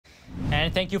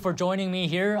And thank you for joining me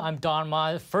here. I'm Don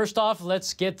Ma. First off,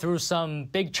 let's get through some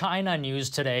big China news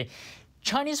today.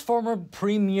 Chinese former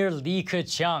Premier Li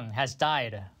Keqiang has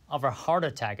died of a heart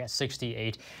attack at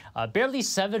 68, barely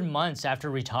 7 months after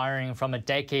retiring from a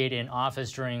decade in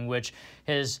office during which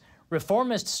his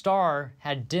reformist star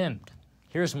had dimmed.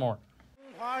 Here's more.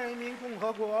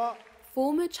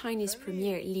 Former Chinese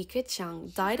Premier Li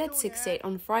Keqiang died at 68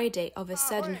 on Friday of a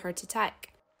sudden heart attack.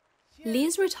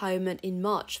 Li's retirement in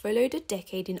March followed a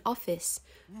decade in office,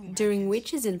 during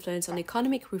which his influence on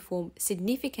economic reform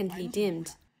significantly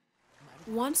dimmed.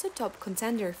 Once a top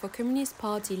contender for Communist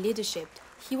Party leadership,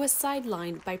 he was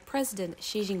sidelined by President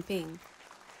Xi Jinping.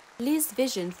 Li's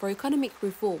vision for economic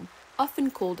reform, often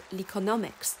called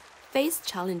Liconomics, faced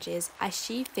challenges as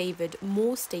Xi favored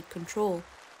more state control.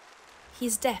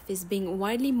 His death is being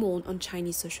widely mourned on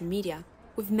Chinese social media,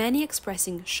 with many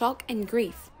expressing shock and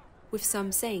grief, with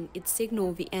some saying it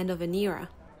signaled the end of an era.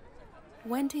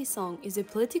 Wen Song is a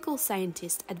political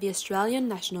scientist at the Australian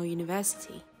National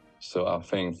University. So I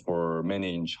think for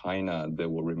many in China, they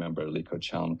will remember Li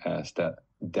Keqiang as that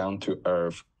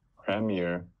down-to-earth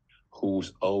premier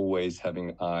who's always having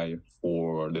an eye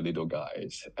for the little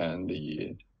guys and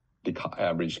the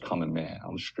average common man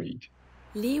on the street.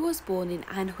 Li was born in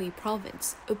Anhui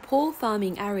province, a poor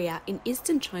farming area in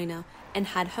eastern China, and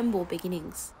had humble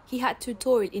beginnings. He had to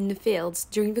toil in the fields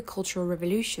during the Cultural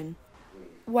Revolution.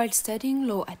 While studying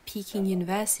law at Peking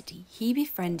University, he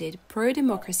befriended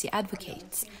pro-democracy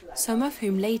advocates, some of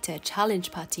whom later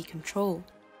challenged party control.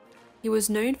 He was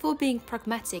known for being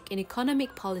pragmatic in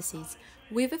economic policies,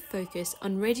 with a focus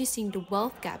on reducing the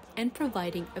wealth gap and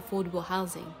providing affordable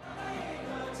housing.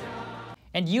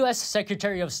 And U.S.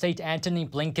 Secretary of State Antony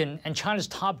Blinken and China's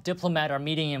top diplomat are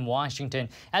meeting in Washington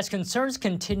as concerns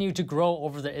continue to grow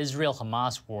over the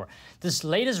Israel-Hamas war. This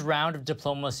latest round of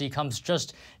diplomacy comes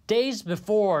just days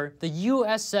before the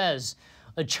U.S. says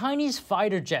a Chinese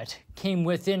fighter jet came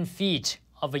within feet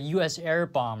of a U.S. air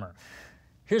bomber.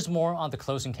 Here's more on the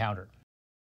close encounter.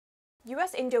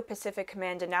 U.S. Indo-Pacific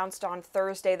Command announced on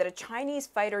Thursday that a Chinese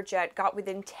fighter jet got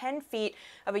within 10 feet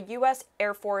of a U.S.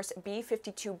 Air Force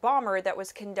B-52 bomber that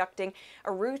was conducting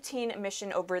a routine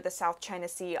mission over the South China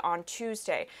Sea on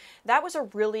Tuesday. That was a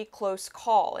really close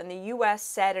call, and the U.S.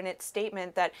 said in its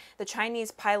statement that the Chinese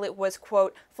pilot was,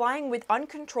 quote, flying with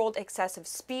uncontrolled excessive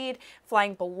speed,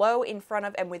 flying below, in front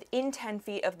of, and within 10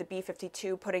 feet of the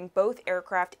B-52, putting both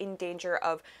aircraft in danger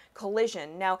of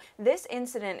collision. Now, this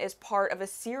incident is part of a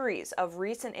series of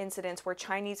recent incidents where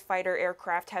Chinese fighter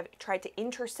aircraft have tried to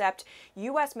intercept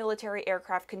U.S. military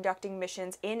aircraft conducting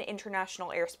missions in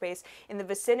international airspace in the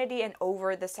vicinity and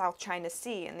over the South China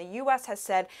Sea. And the U.S. has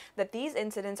said that these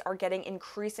incidents are getting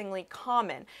increasingly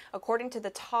common. According to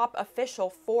the top official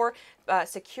for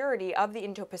security of the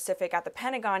Indo-Pacific at the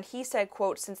Pentagon, he said,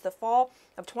 quote, since the fall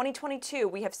of 2022,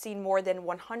 we have seen more than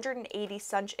 180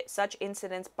 such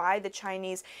incidents by the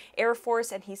Chinese Air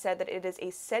Force, and he said that it is a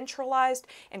centralized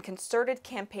and concerted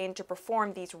campaign to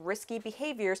perform these risky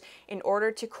behaviors in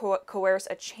order to coerce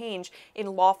a change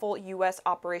in lawful U.S.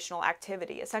 operational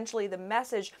activity. Essentially, the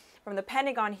message from the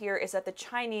Pentagon here is that the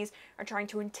Chinese are trying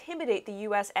to intimidate the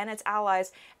U.S. and its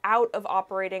allies out of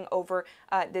operating over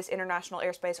this international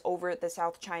airspace over the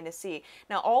South China Sea.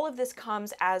 Now, all of this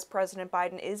comes as President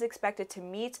Biden is expected to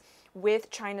meet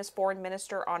with China's foreign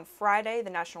minister on Friday. The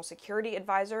national security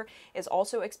advisor is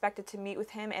also expected to meet with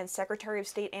him, and Secretary of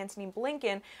State Antony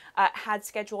Blinken had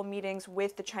scheduled meetings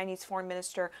with the Chinese foreign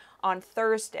minister on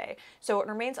Thursday. So it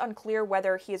remains unclear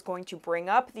whether he is going to bring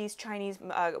up these Chinese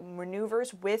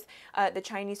maneuvers with the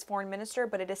Chinese foreign minister,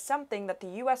 but it is something that the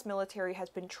U.S. military has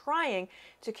been trying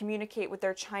to communicate with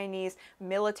their Chinese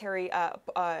military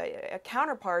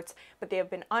counterparts, but they have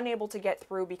been unable to get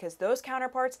through because those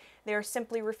counterparts, they are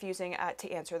simply refusing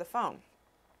to answer the phone.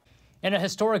 In a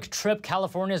historic trip,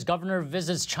 California's governor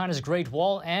visits China's Great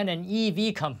Wall and an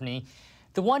EV company,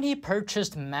 the one he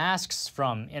purchased masks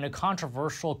from in a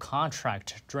controversial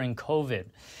contract during COVID.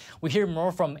 We hear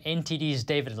more from NTD's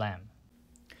David Lam.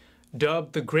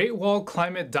 Dubbed the Great Wall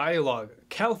Climate Dialogue,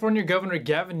 California Governor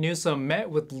Gavin Newsom met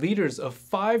with leaders of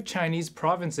 5 Chinese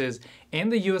provinces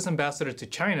and the U.S. ambassador to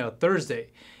China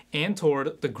Thursday and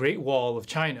toured the Great Wall of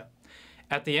China.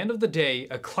 At the end of the day,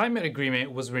 a climate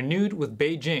agreement was renewed with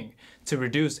Beijing to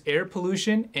reduce air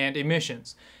pollution and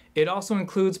emissions. It also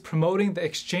includes promoting the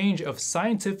exchange of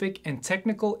scientific and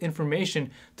technical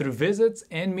information through visits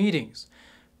and meetings.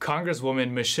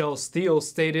 Congresswoman Michelle Steele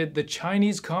stated the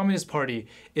Chinese Communist Party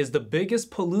is the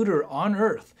biggest polluter on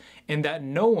Earth and that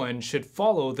no one should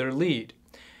follow their lead.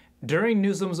 During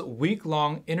Newsom's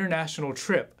week-long international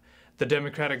trip, the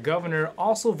Democratic governor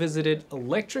also visited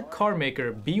electric car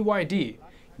maker BYD,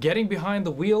 getting behind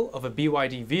the wheel of a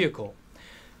BYD vehicle.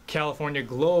 California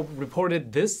Globe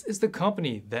reported this is the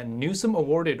company that Newsom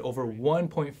awarded over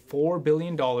 $1.4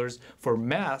 billion for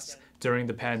masks during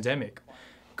the pandemic.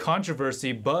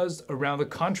 Controversy buzzed around the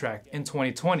contract in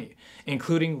 2020,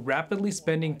 including rapidly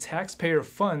spending taxpayer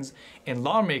funds and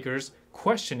lawmakers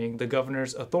questioning the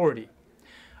governor's authority.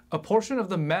 A portion of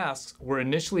the masks were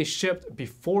initially shipped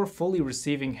before fully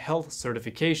receiving health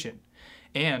certification.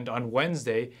 And on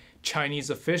Wednesday, Chinese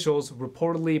officials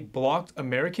reportedly blocked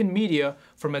American media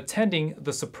from attending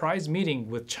the surprise meeting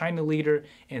with China leader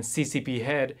and CCP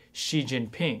head Xi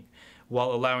Jinping,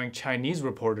 while allowing Chinese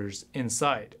reporters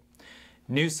inside.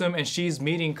 Newsom and Xi's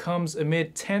meeting comes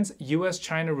amid tense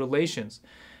U.S.-China relations,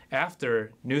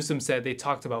 after Newsom said they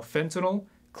talked about fentanyl,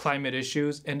 climate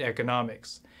issues, and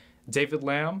economics. David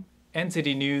Lamb,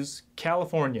 NTD News,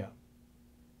 California.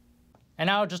 And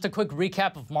now just a quick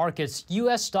recap of markets.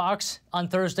 U.S. stocks on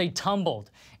Thursday tumbled.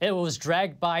 It was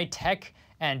dragged by tech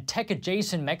and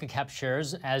tech-adjacent mega-cap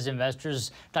shares as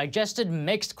investors digested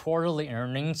mixed quarterly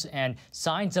earnings and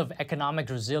signs of economic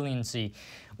resiliency,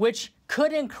 which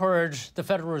could encourage the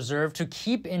Federal Reserve to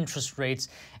keep interest rates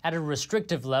at a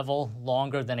restrictive level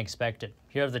longer than expected.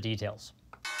 Here are the details.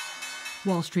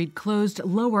 Wall Street closed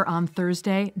lower on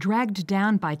Thursday, dragged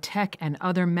down by tech and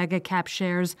other mega-cap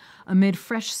shares amid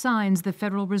fresh signs the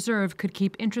Federal Reserve could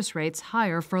keep interest rates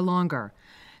higher for longer.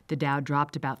 The Dow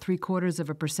dropped about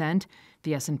 0.75%,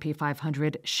 the S&P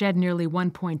 500 shed nearly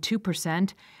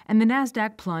 1.2%, and the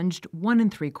Nasdaq plunged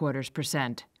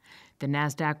 1.75%. The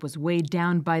Nasdaq was weighed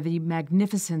down by the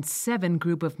Magnificent Seven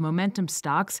group of momentum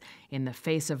stocks in the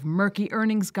face of murky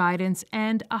earnings guidance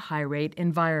and a high-rate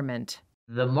environment.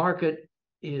 The market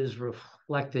is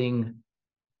reflecting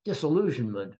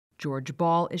disillusionment. George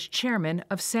Ball is chairman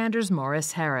of Sanders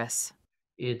Morris Harris.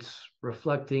 It's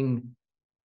reflecting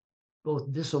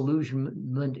both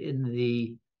disillusionment in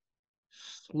the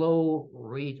slow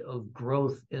rate of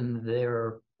growth in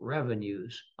their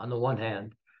revenues on the one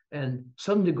hand, and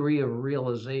some degree of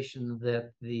realization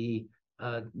that the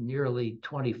nearly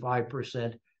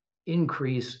 25%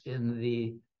 increase in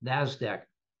the Nasdaq,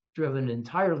 driven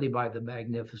entirely by the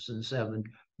Magnificent Seven,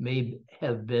 may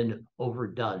have been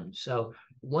overdone. So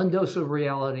one dose of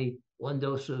reality, one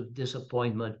dose of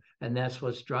disappointment, and that's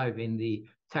what's driving the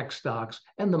tech stocks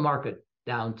and the market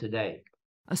down today.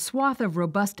 A swath of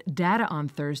robust data on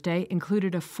Thursday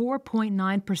included a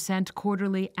 4.9%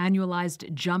 quarterly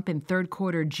annualized jump in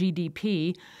third-quarter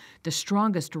GDP, the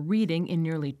strongest reading in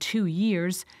nearly 2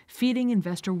 years, feeding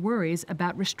investor worries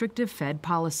about restrictive Fed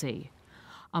policy.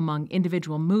 Among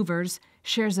individual movers,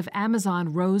 shares of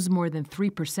Amazon rose more than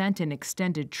 3% in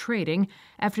extended trading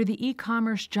after the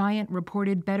e-commerce giant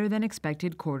reported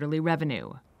better-than-expected quarterly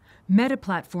revenue. Meta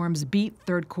Platforms beat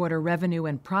third-quarter revenue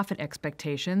and profit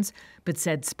expectations, but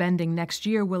said spending next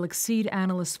year will exceed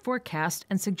analysts' forecasts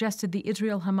and suggested the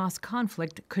Israel-Hamas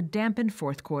conflict could dampen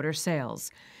fourth-quarter sales.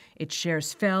 Its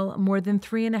shares fell more than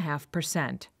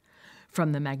 3.5%.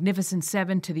 From the Magnificent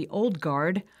Seven to the Old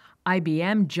Guard,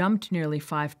 IBM jumped nearly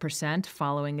 5%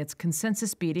 following its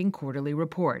consensus-beating quarterly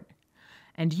report.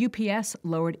 And UPS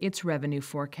lowered its revenue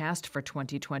forecast for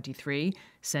 2023,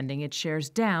 sending its shares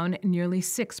down nearly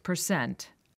 6%.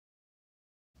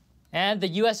 And the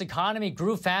U.S. economy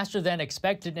grew faster than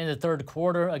expected in the third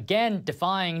quarter, again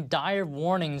defying dire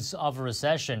warnings of a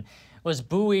recession. It was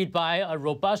buoyed by a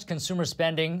robust consumer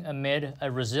spending amid a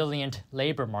resilient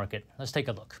labor market. Let's take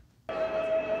a look.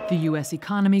 The U.S.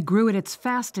 economy grew at its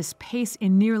fastest pace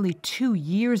in nearly 2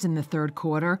 years in the third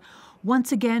quarter,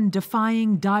 once again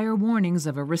defying dire warnings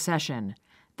of a recession.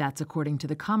 That's according to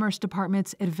the Commerce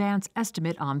Department's advance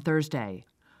estimate on Thursday.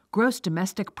 Gross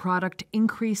domestic product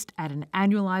increased at an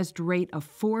annualized rate of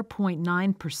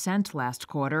 4.9% last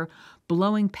quarter,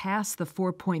 blowing past the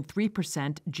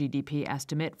 4.3% GDP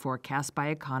estimate forecast by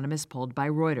economists polled by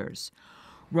Reuters.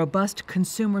 Robust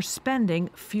consumer spending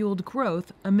fueled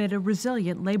growth amid a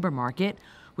resilient labor market,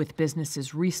 with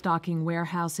businesses restocking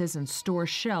warehouses and store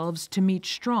shelves to meet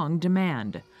strong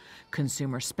demand.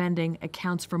 Consumer spending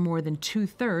accounts for more than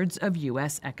 2/3 of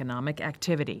U.S. economic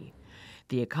activity.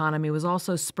 The economy was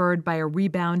also spurred by a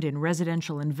rebound in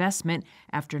residential investment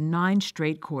after 9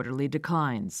 straight quarterly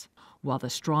declines. While the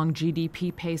strong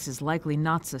GDP pace is likely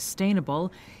not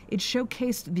sustainable, it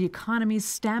showcased the economy's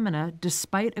stamina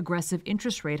despite aggressive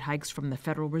interest rate hikes from the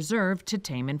Federal Reserve to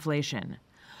tame inflation.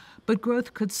 But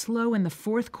growth could slow in the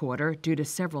fourth quarter due to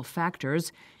several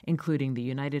factors, including the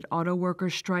United Auto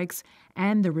Workers strikes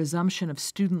and the resumption of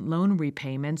student loan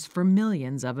repayments for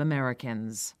millions of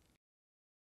Americans.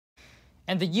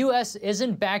 And the U.S.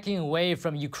 isn't backing away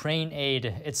from Ukraine aid.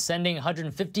 It's sending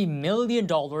 $150 million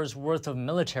worth of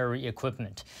military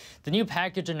equipment. The new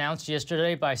package announced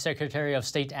yesterday by Secretary of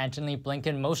State Antony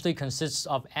Blinken mostly consists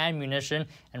of ammunition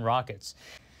and rockets.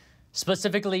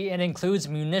 Specifically, it includes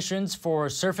munitions for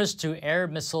surface-to-air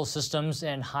missile systems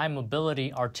and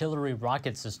high-mobility artillery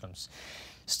rocket systems.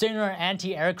 Stinger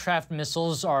anti-aircraft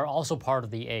missiles are also part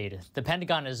of the aid. The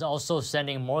Pentagon is also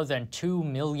sending more than 2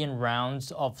 million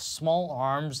rounds of small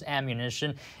arms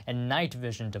ammunition and night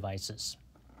vision devices.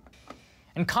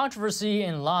 And controversy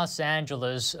in Los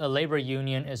Angeles, a labor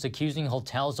union is accusing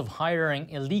hotels of hiring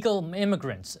illegal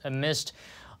immigrants amidst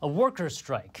a worker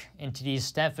strike. NTD's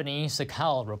Stephanie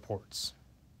Sakal reports.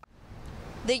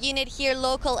 The unit here,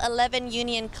 Local 11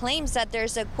 Union, claims that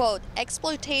there's a, quote,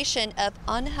 exploitation of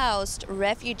unhoused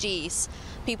refugees.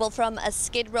 People from a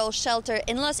Skid Row shelter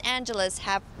in Los Angeles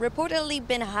have reportedly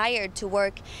been hired to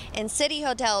work in city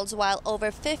hotels, while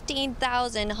over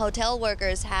 15,000 hotel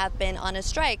workers have been on a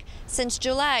strike since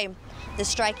July. The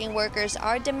striking workers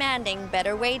are demanding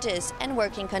better wages and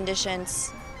working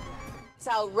conditions. It's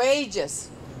outrageous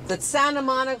that Santa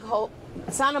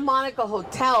Monica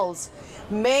hotels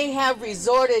may have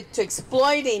resorted to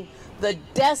exploiting the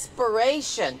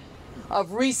desperation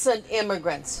of recent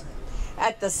immigrants.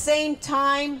 At the same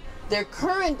time, their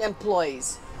current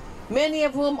employees, many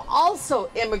of whom also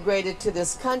immigrated to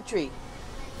this country,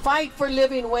 fight for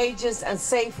living wages and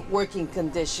safe working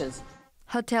conditions.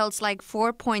 Hotels like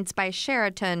 4 Points by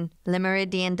Sheraton, Le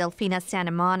Méridien Delfina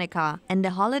Santa Monica, and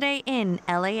the Holiday Inn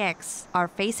LAX are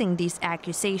facing these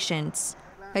accusations.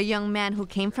 A young man who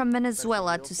came from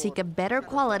Venezuela to seek a better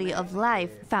quality of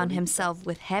life found himself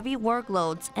with heavy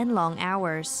workloads and long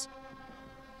hours.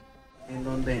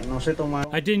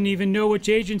 I didn't even know which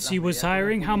agency was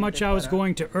hiring, how much I was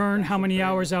going to earn, how many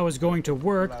hours I was going to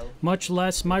work, much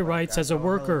less my rights as a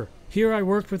worker. Here I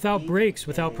worked without breaks,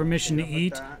 without permission to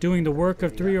eat, doing the work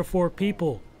of 3 or 4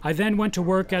 people. I then went to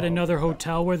work at another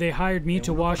hotel where they hired me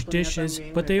to wash dishes,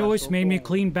 but they always made me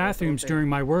clean bathrooms during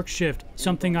my work shift,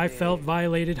 something I felt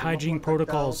violated hygiene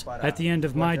protocols. At the end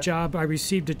of my job, I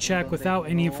received a check without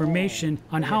any information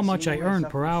on how much I earned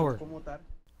per hour.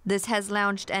 This has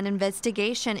launched an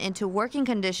investigation into working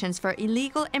conditions for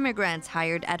illegal immigrants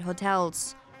hired at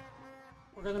hotels.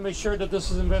 We're going to make sure that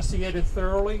this is investigated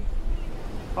thoroughly.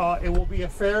 It will be a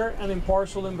fair and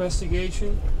impartial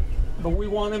investigation. But we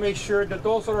want to make sure that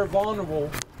those that are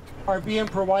vulnerable are being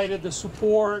provided the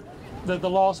support that the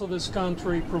laws of this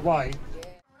country provide.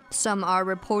 Some are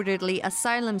reportedly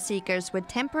asylum seekers with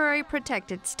temporary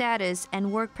protected status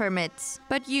and work permits,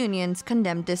 but unions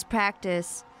condemned this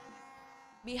practice.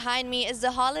 Behind me is the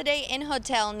Holiday Inn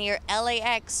Hotel near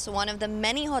LAX, one of the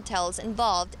many hotels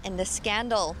involved in the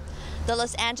scandal. The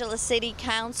Los Angeles City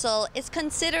Council is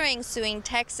considering suing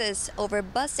Texas over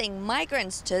busing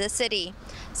migrants to the city.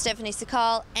 Stephanie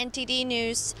Sakal, NTD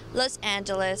News, Los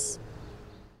Angeles.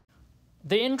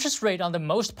 The interest rate on the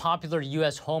most popular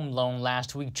U.S. home loan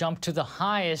last week jumped to the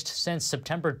highest since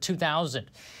September 2000,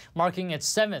 marking its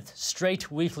 7th straight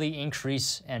weekly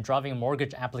increase and driving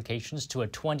mortgage applications to a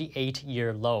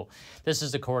 28-year low. This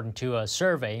is according to a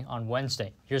survey on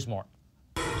Wednesday. Here's more.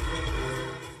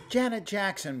 Janet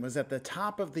Jackson was at the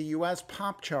top of the U.S.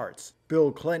 pop charts.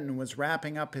 Bill Clinton was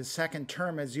wrapping up his second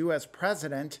term as U.S.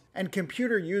 president, and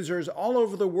computer users all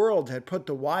over the world had put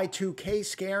the Y2K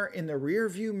scare in the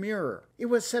rearview mirror. It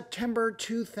was September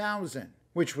 2000,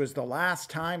 which was the last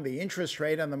time the interest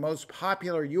rate on the most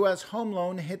popular U.S. home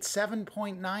loan hit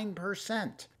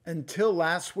 7.9%, until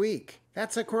last week.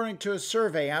 That's according to a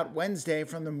survey out Wednesday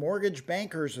from the Mortgage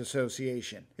Bankers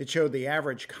Association. It showed the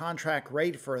average contract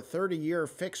rate for a 30-year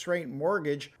fixed-rate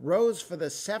mortgage rose for the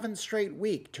 7th straight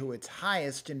week to its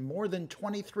highest in more than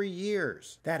 23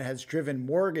 years. That has driven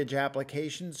mortgage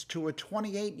applications to a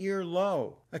 28-year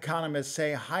low. Economists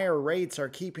say higher rates are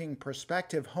keeping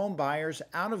prospective home buyers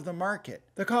out of the market.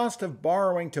 The cost of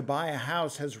borrowing to buy a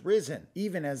house has risen,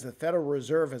 even as the Federal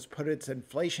Reserve has put its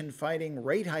inflation-fighting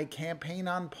rate hike campaign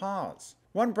on pause.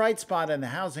 One bright spot in the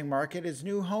housing market is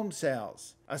new home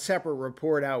sales. A separate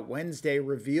report out Wednesday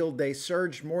revealed they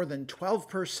surged more than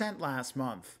 12% last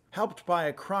month, helped by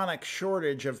a chronic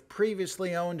shortage of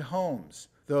previously owned homes,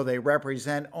 though they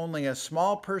represent only a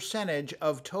small percentage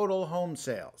of total home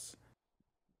sales.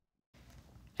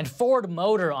 And Ford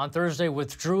Motor on Thursday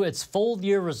withdrew its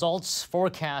full-year results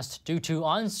forecast due to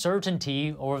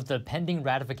uncertainty over the pending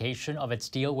ratification of its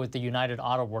deal with the United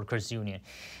Auto Workers Union,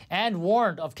 and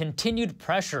warned of continued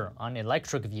pressure on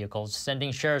electric vehicles,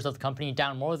 sending shares of the company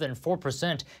down more than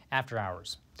 4% after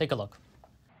hours. Take a look.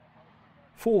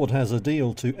 Ford has a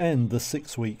deal to end the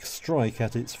 6-week strike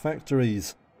at its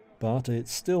factories. but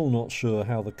it's still not sure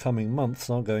how the coming months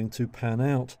are going to pan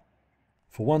out.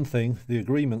 For one thing, the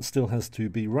agreement still has to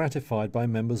be ratified by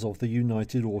members of the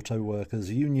United Auto Workers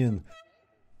Union.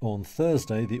 On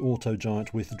Thursday, the auto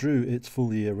giant withdrew its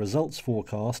full-year results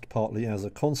forecast, partly as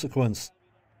a consequence.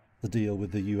 The deal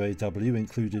with the UAW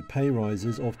included pay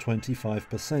rises of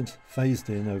 25%, phased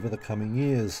in over the coming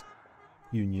years.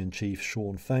 Union chief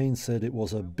Shawn Fain said it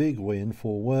was a big win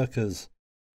for workers.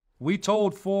 We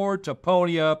told Ford to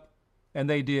pony up, and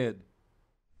they did.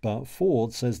 But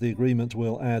Ford says the agreement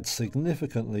will add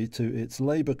significantly to its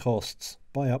labour costs,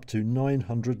 by up to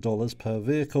 $900 per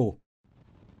vehicle.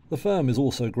 The firm is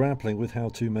also grappling with how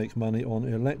to make money on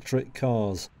electric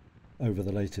cars. Over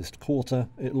the latest quarter,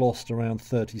 it lost around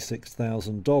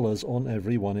 $36,000 on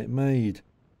every one it made.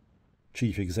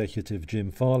 Chief Executive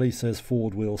Jim Farley says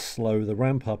Ford will slow the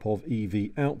ramp-up of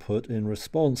EV output in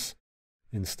response.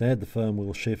 Instead, the firm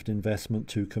will shift investment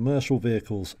to commercial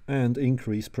vehicles and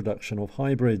increase production of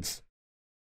hybrids.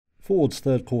 Ford's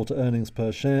third-quarter earnings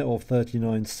per share of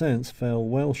 39 cents fell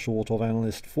well short of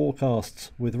analyst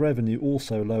forecasts, with revenue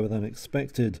also lower than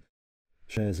expected.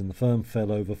 Shares in the firm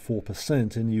fell over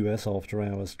 4% in US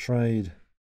after-hours trade.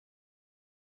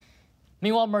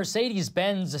 Meanwhile,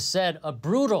 Mercedes-Benz said a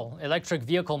brutal electric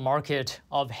vehicle market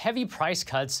of heavy price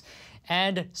cuts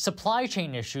and supply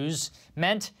chain issues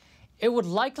meant it would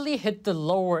likely hit the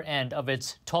lower end of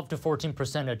its 12 to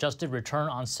 14% adjusted return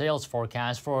on sales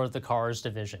forecast for the cars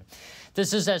division.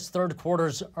 This is as third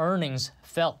quarter's earnings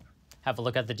fell. Have a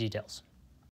look at the details.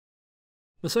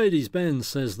 Mercedes-Benz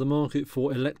says the market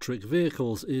for electric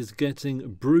vehicles is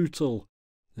getting brutal,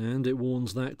 and it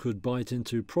warns that could bite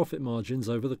into profit margins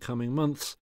over the coming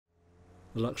months.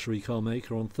 The luxury car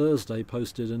maker on Thursday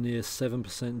posted a near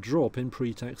 7% drop in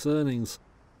pre-tax earnings.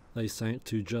 They sank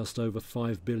to just over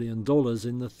 $5 billion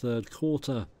in the third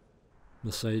quarter.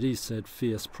 Mercedes said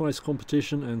fierce price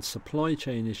competition and supply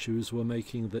chain issues were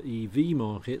making the EV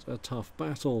market a tough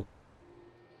battle.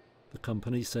 The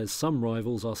company says some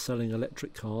rivals are selling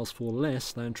electric cars for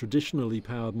less than traditionally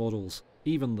powered models,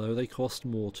 even though they cost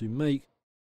more to make.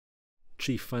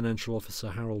 Chief Financial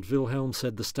Officer Harold Wilhelm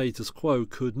said the status quo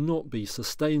could not be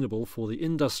sustainable for the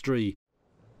industry.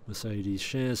 Mercedes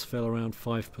shares fell around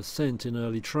 5% in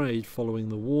early trade following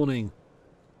the warning.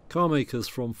 Carmakers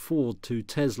from Ford to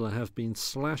Tesla have been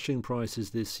slashing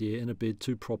prices this year in a bid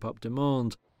to prop up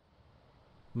demand.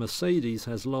 Mercedes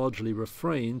has largely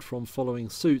refrained from following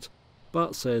suit,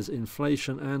 but says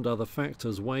inflation and other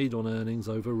factors weighed on earnings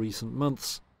over recent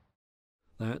months.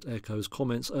 That echoes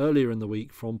comments earlier in the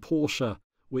week from Porsche,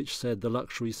 which said the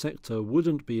luxury sector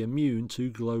wouldn't be immune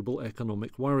to global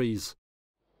economic worries.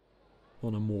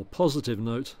 On a more positive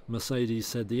note, Mercedes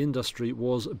said the industry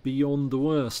was beyond the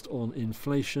worst on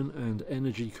inflation and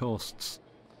energy costs.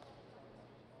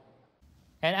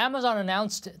 And Amazon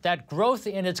announced that growth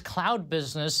in its cloud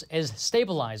business is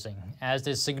stabilizing as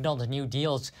it signaled new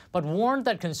deals, but warned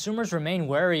that consumers remain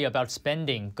wary about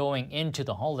spending going into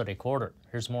the holiday quarter.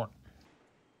 Here's more.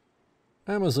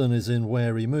 Amazon is in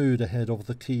wary mood ahead of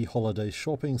the key holiday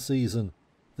shopping season.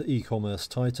 The e-commerce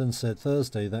titan said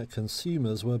Thursday that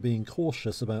consumers were being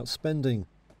cautious about spending.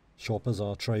 Shoppers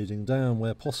are trading down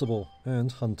where possible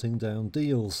and hunting down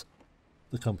deals.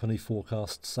 The company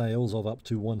forecasts sales of up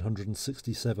to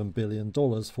 $167 billion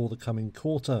for the coming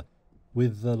quarter,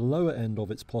 with the lower end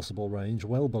of its possible range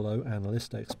well below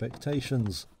analyst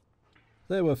expectations.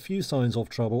 There were few signs of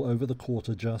trouble over the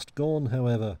quarter just gone,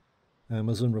 however.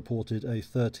 Amazon reported a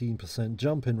 13%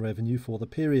 jump in revenue for the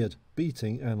period,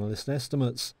 beating analyst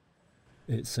estimates.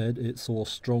 It said it saw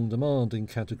strong demand in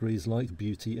categories like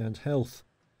beauty and health.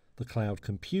 The cloud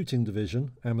computing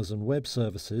division, Amazon Web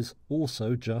Services,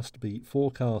 also just beat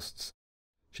forecasts.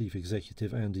 Chief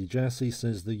Executive Andy Jassy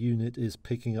says the unit is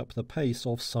picking up the pace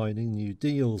of signing new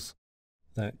deals.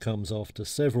 That comes after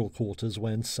several quarters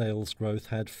when sales growth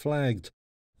had flagged.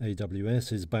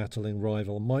 AWS is battling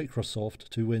rival Microsoft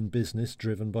to win business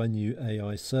driven by new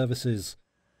AI services.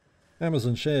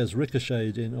 Amazon shares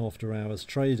ricocheted in after-hours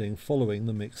trading following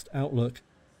the mixed outlook.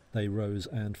 They rose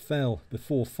and fell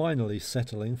before finally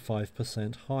settling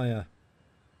 5% higher.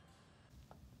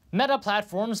 Meta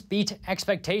Platforms beat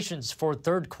expectations for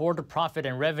third quarter profit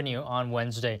and revenue on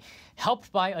Wednesday,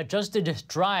 helped by adjusted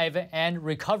drive and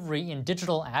recovery in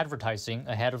digital advertising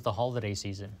ahead of the holiday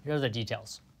season. Here are the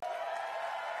details.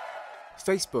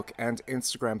 Facebook and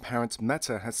Instagram parent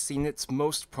Meta has seen its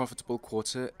most profitable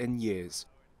quarter in years.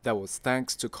 That was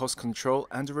thanks to cost control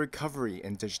and a recovery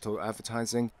in digital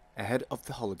advertising ahead of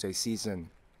the holiday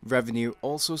season. Revenue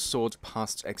also soared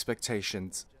past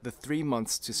expectations. The 3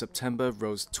 months to September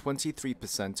rose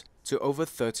 23% to over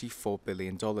 $34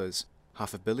 billion.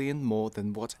 $500 million more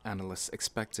than what analysts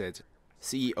expected.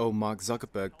 CEO Mark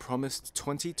Zuckerberg promised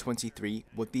 2023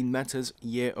 would be Meta's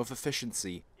year of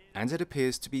efficiency, and it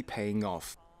appears to be paying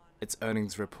off. Its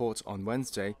earnings report on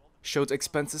Wednesday showed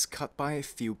expenses cut by a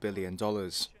few $1 billion.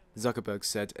 Zuckerberg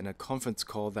said in a conference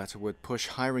call that it would push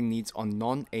hiring needs on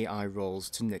non-AI roles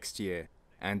to next year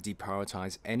and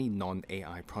deprioritize any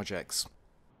non-AI projects.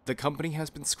 The company has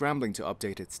been scrambling to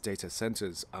update its data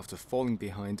centers after falling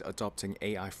behind adopting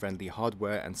AI-friendly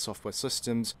hardware and software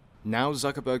systems. Now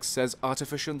Zuckerberg says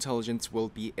artificial intelligence will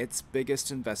be its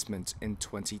biggest investment in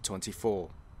 2024.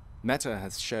 Meta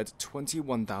has shed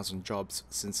 21,000 jobs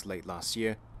since late last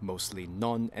year, mostly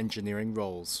non-engineering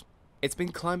roles. It's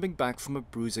been climbing back from a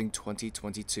bruising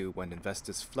 2022 when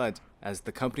investors fled as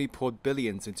the company poured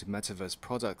billions into metaverse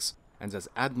products and as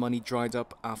ad money dried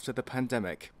up after the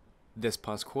pandemic. This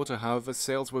past quarter, however,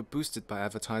 sales were boosted by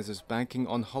advertisers banking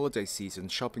on holiday season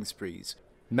shopping sprees.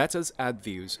 Meta's ad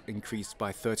views increased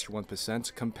by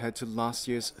 31% compared to last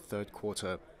year's third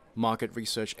quarter. Market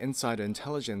research Insider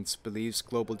Intelligence believes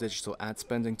global digital ad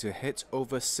spending to hit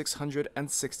over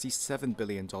 $667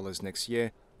 billion next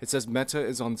year. It says Meta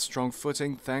is on strong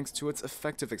footing thanks to its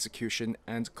effective execution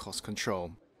and cost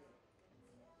control.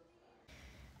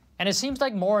 And it seems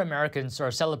like more Americans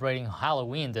are celebrating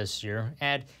Halloween this year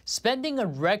and spending a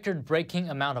record-breaking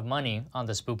amount of money on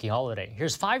the spooky holiday.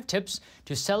 Here's 5 tips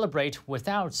to celebrate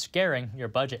without scaring your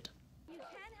budget.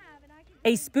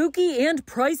 A spooky and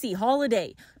pricey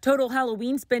holiday. Total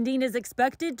Halloween spending is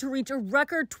expected to reach a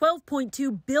record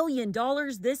 $12.2 billion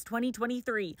this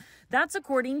 2023. That's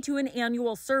according to an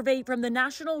annual survey from the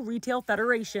National Retail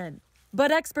Federation. But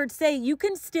experts say you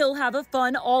can still have a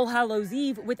fun All Hallows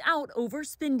Eve without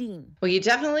overspending. Well, you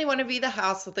definitely want to be the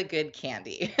house with the good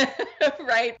candy,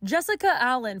 right? Jessica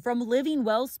Allen from Living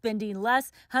Well Spending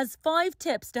Less has 5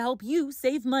 tips to help you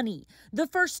save money. The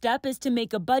first step is to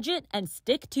make a budget and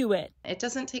stick to it. It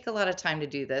doesn't take a lot of time to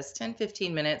do this,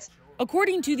 10-15 minutes.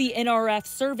 According to the NRF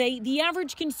survey, the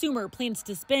average consumer plans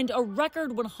to spend a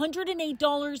record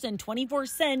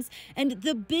 $108.24, and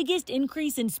the biggest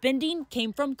increase in spending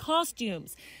came from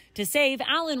costumes. To save,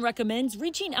 Allen recommends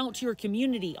reaching out to your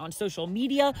community on social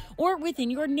media or within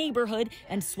your neighborhood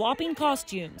and swapping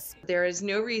costumes. There is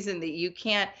no reason that you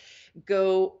can't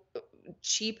go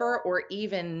cheaper or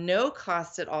even no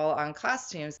cost at all on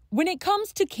costumes. When it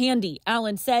comes to candy,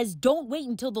 Allen says don't wait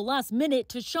until the last minute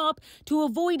to shop to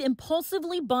avoid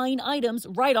impulsively buying items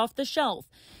right off the shelf.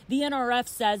 The NRF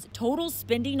says total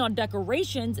spending on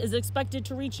decorations is expected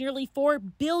to reach nearly $4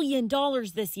 billion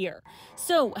this year.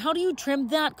 So how do you trim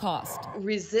that cost?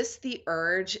 Resist the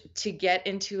urge to get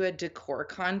into a decor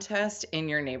contest in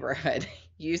your neighborhood.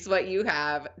 Use what you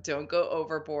have. Don't go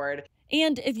overboard.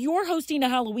 And if you're hosting a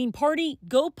Halloween party,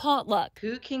 go potluck.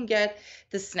 Who can get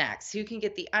the snacks? Who can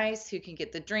get the ice? Who can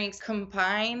get the drinks?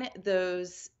 Combine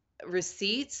those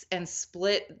receipts and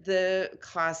split the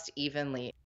cost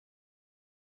evenly.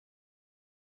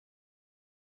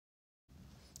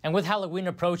 And with Halloween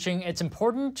approaching, it's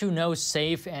important to know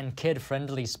safe and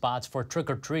kid-friendly spots for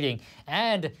trick-or-treating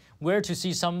and where to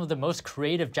see some of the most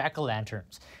creative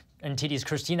jack-o'-lanterns. NTD's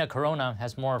Christina Corona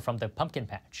has more from the pumpkin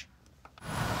patch.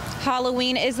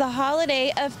 Halloween is the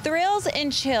holiday of thrills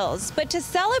and chills, but to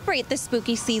celebrate the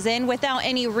spooky season without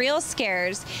any real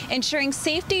scares, ensuring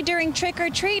safety during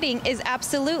trick-or-treating is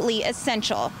absolutely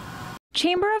essential.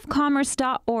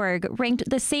 Chamberofcommerce.org ranked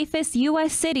the safest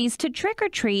U.S. cities to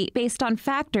trick-or-treat based on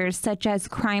factors such as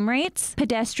crime rates,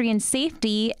 pedestrian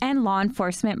safety, and law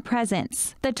enforcement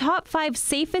presence. The top 5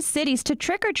 safest cities to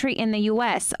trick-or-treat in the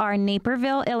U.S. are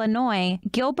Naperville, Illinois,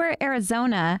 Gilbert,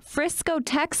 Arizona, Frisco,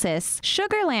 Texas,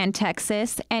 Sugar Land,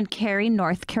 Texas, and Cary,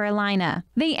 North Carolina.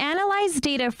 They analyzed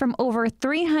data from over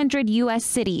 300 U.S.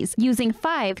 cities using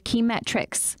 5 key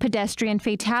metrics: pedestrian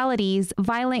fatalities,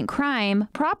 violent crime,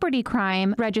 property crime,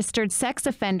 registered sex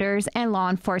offenders, and law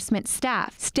enforcement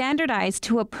staff, standardized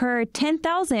to a per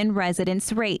 10,000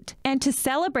 residents rate. And to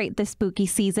celebrate the spooky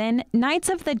season, Knights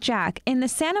of the Jack in the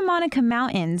Santa Monica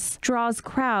Mountains draws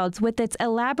crowds with its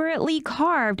elaborately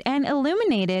carved and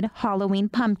illuminated Halloween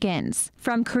pumpkins.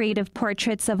 From creative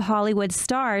portraits of Hollywood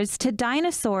stars to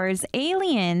dinosaurs,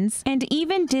 aliens, and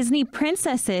even Disney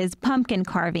princesses' pumpkin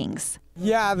carvings.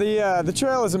 Yeah, the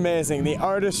trail is amazing. The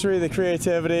artistry, the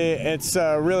creativity, it's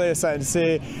really exciting to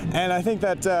see. And I think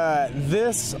that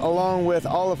this, along with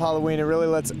all of Halloween, it really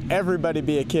lets everybody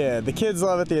be a kid. The kids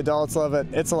love it, the adults love it.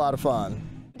 It's a lot of fun.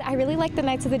 I really like the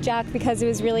Knights of the Jack because it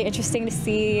was really interesting to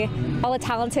see all the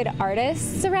talented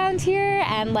artists around here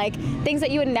and like things that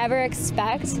you would never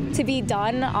expect to be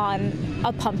done on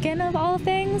a pumpkin of all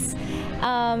things.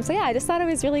 So yeah, I just thought it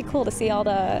was really cool to see all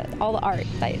the art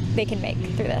that they can make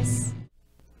through this.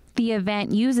 The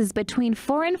event uses between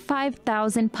 4,000 and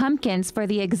 5,000 pumpkins for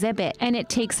the exhibit, and it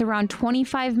takes around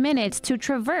 25 minutes to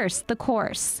traverse the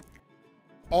course.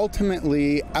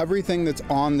 Ultimately, everything that's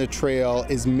on the trail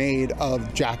is made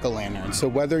of jack-o'-lanterns. So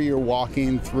whether you're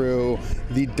walking through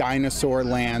the dinosaur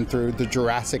land through the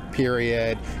Jurassic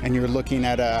period and you're looking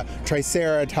at a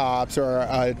Triceratops or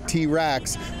a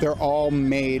T-Rex, they're all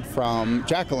made from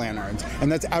jack-o'-lanterns.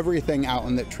 And that's everything out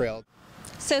on the trail.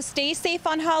 So stay safe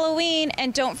on Halloween,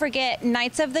 and don't forget,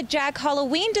 Knights of the Jack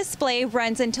Halloween display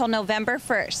runs until November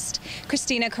 1st.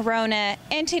 Christina Corona,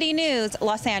 NTD News,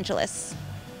 Los Angeles.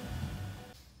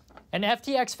 And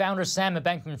FTX founder Sam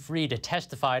Bankman-Fried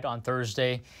testified on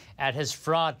Thursday at his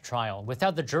fraud trial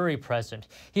without the jury present.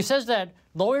 He says that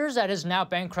lawyers at his now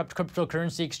bankrupt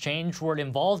cryptocurrency exchange were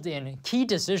involved in key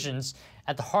decisions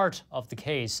at the heart of the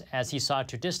case as he sought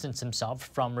to distance himself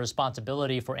from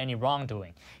responsibility for any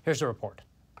wrongdoing. Here's the report.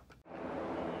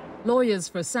 Lawyers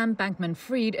for Sam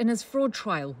Bankman-Fried in his fraud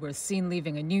trial were seen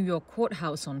leaving a New York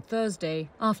courthouse on Thursday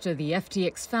after the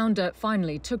FTX founder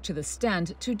finally took to the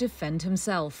stand to defend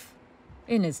himself.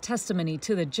 In his testimony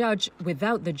to the judge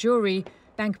without the jury,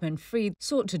 Bankman-Fried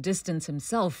sought to distance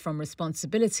himself from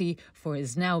responsibility for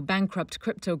his now bankrupt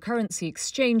cryptocurrency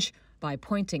exchange by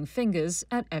pointing fingers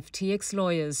at FTX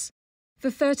lawyers. The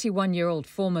 31-year-old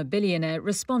former billionaire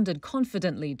responded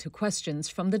confidently to questions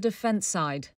from the defense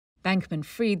side.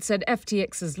 Bankman-Fried said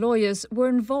FTX's lawyers were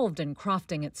involved in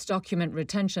crafting its document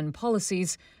retention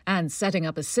policies and setting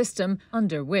up a system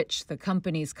under which the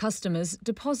company's customers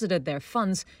deposited their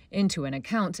funds into an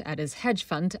account at his hedge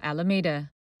fund,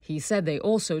 Alameda. He said they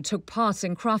also took part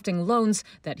in crafting loans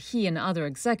that he and other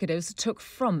executives took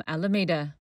from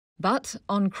Alameda. But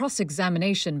on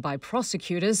cross-examination by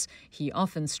prosecutors, he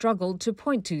often struggled to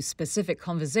point to specific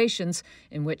conversations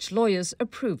in which lawyers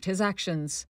approved his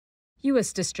actions.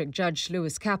 U.S. District Judge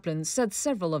Lewis Kaplan said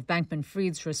several of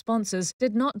Bankman-Fried's responses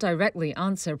did not directly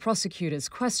answer prosecutors'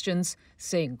 questions,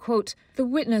 saying, quote, "The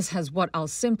witness has what I'll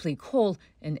simply call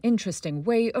an interesting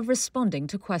way of responding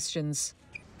to questions."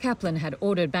 Kaplan had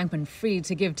ordered Bankman-Fried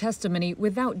to give testimony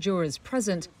without jurors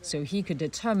present so he could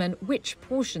determine which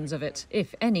portions of it,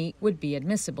 if any, would be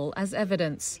admissible as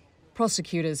evidence.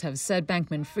 Prosecutors have said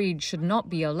Bankman-Fried should not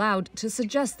be allowed to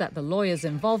suggest that the lawyer's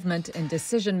involvement in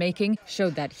decision-making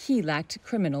showed that he lacked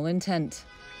criminal intent.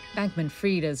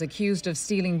 Bankman-Fried is accused of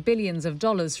stealing billions of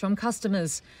dollars from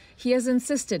customers. He has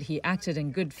insisted he acted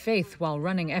in good faith while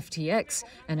running FTX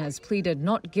and has pleaded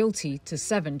not guilty to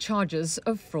 7 charges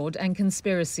of fraud and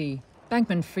conspiracy.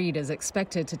 Bankman-Fried is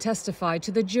expected to testify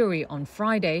to the jury on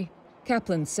Friday.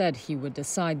 Kaplan said he would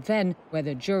decide then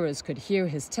whether jurors could hear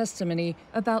his testimony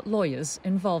about lawyers'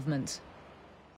 involvement.